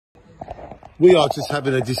We are just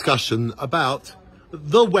having a discussion about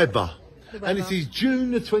the weather. And it is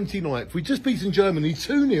June the 29th. We just beaten Germany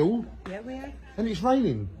 2-0. Yeah, we have. And it's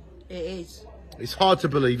raining. It is. It's hard to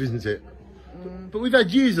believe, isn't it? But we've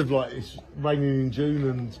had years of like it's raining in June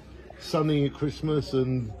and sunny at Christmas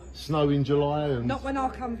and snow in July. And Not when I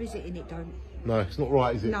come visiting, it don't. no, it's not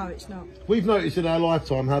right, is it? No, it's not. We've noticed in our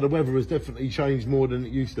lifetime how the weather has definitely changed more than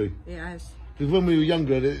it used to. It has. Because when we were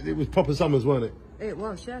younger, it was proper summers, weren't it? It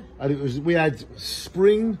was, yeah. And we had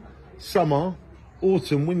spring, summer,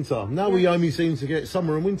 autumn, winter. Now we only seem to get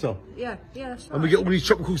summer and winter. Yeah, that's right. And we get all these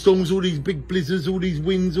tropical storms, all these big blizzards, all these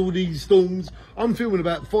winds, all these storms. I'm feeling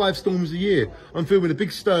about 5 storms a year. I'm feeling a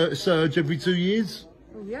big surge every 2 years.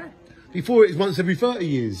 Oh, yeah. Before it was once every 30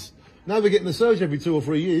 years. Now we're getting a surge every 2 or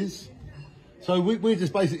 3 years. So we're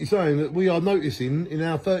just basically saying that we are noticing in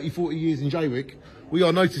our 30, 40 years in Jaywick, we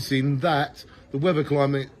are noticing that the weather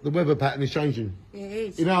climate, the weather pattern is changing. It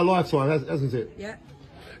is. In our lifetime, hasn't it? Yeah.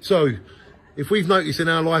 So, if we've noticed in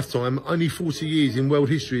our lifetime, only 40 years in world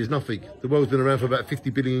history is nothing. The world's been around for about 50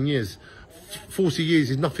 billion years. 40 years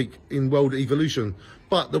is nothing in world evolution.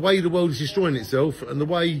 But the way the world is destroying itself and the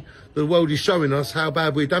way the world is showing us how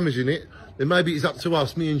bad we're damaging it, then maybe it's up to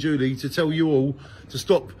us, me and Julie, to tell you all to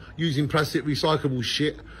stop using plastic recyclable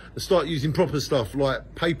shit and start using proper stuff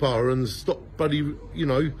like paper and stop bloody,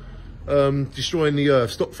 destroying the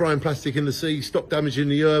earth. Stop throwing plastic in the sea, stop damaging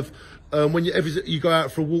the earth. When you go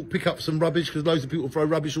out for a walk, pick up some rubbish, because loads of people throw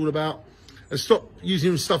rubbish all about, and stop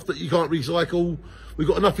using stuff that you can't recycle. We've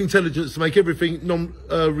got enough intelligence to make everything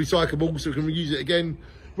non-recyclable so we can reuse it again.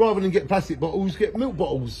 Rather than get plastic bottles, get milk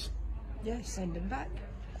bottles. Yeah, send them back.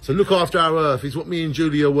 So look after our earth is what me and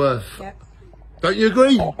Julie are worth. Yeah. Don't you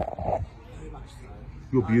agree?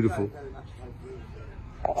 You're beautiful.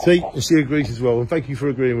 See, and she agrees as well, and thank you for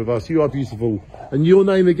agreeing with us. You are beautiful. And your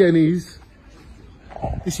name again is?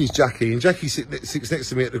 This is Jackie, and Jackie sits next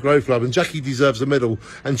to me at the Grove Club, and Jackie deserves a medal.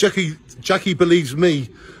 And Jackie believes me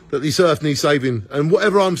that this earth needs saving. And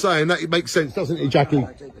whatever I'm saying, that it makes sense, doesn't it, Jackie?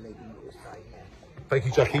 I do believe in what you're saying, yeah. Thank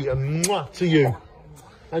you, Jackie, and mwah to you.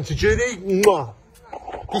 And to Judy, mwah.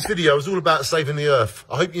 This video is all about saving the earth.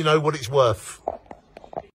 I hope you know what it's worth.